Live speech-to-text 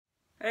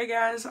Hey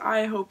guys,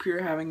 I hope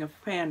you're having a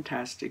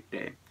fantastic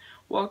day.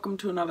 Welcome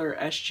to another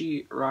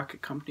SG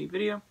Rocket Company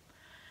video.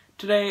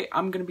 Today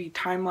I'm going to be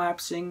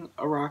time-lapsing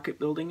a rocket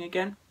building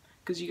again,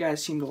 because you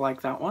guys seem to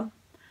like that one.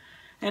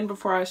 And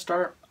before I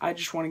start, I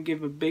just want to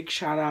give a big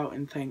shout out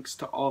and thanks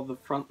to all the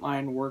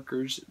frontline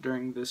workers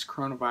during this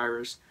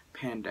coronavirus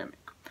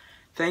pandemic.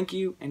 Thank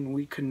you, and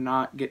we could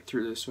not get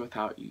through this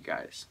without you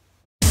guys.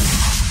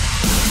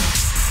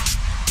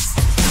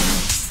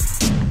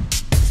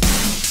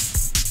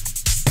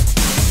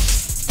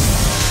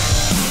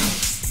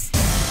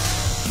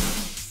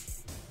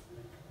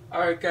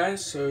 Alright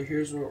guys, so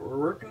here's what we're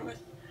working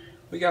with.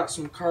 We got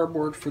some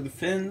cardboard for the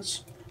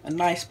fins, a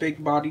nice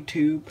big body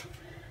tube,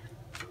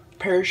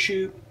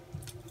 parachute,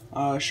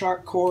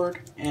 shock cord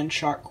and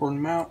shock cord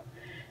mount,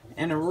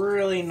 and a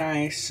really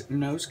nice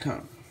nose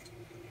cone.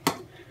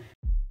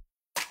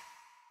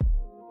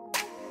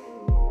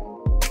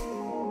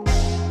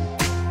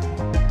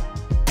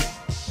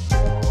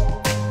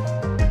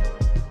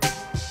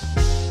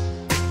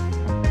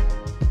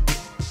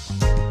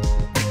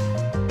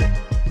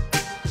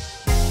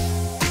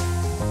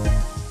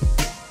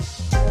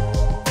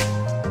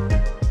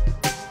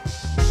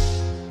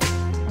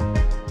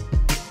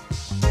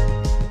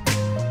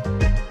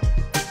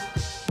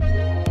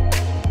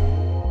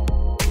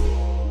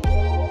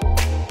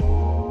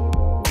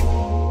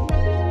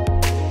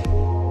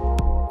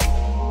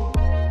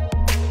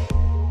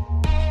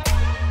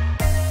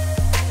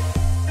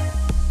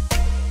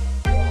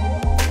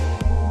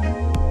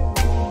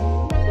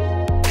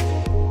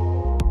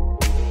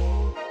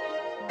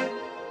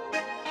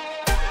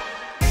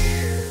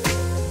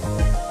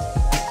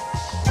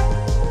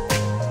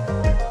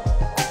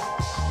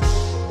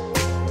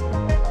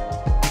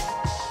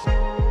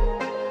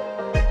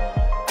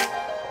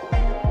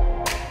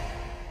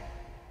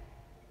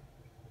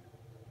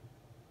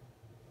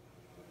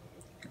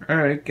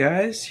 Alright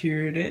guys,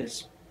 here it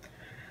is.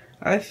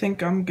 I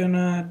think I'm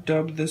gonna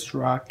dub this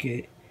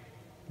rocket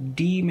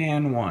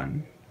D-Man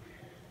 1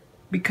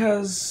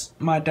 because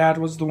my dad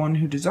was the one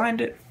who designed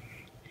it,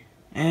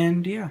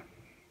 and yeah.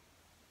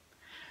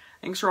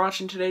 Thanks for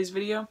watching today's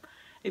video.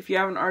 If you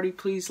haven't already,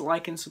 please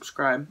like and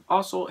subscribe.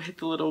 Also hit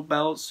the little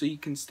bell so you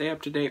can stay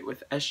up to date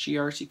with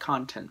SGRC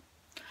content.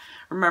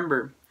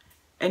 Remember,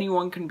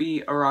 anyone can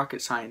be a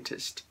rocket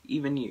scientist,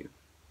 even you.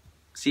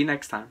 See you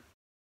next time.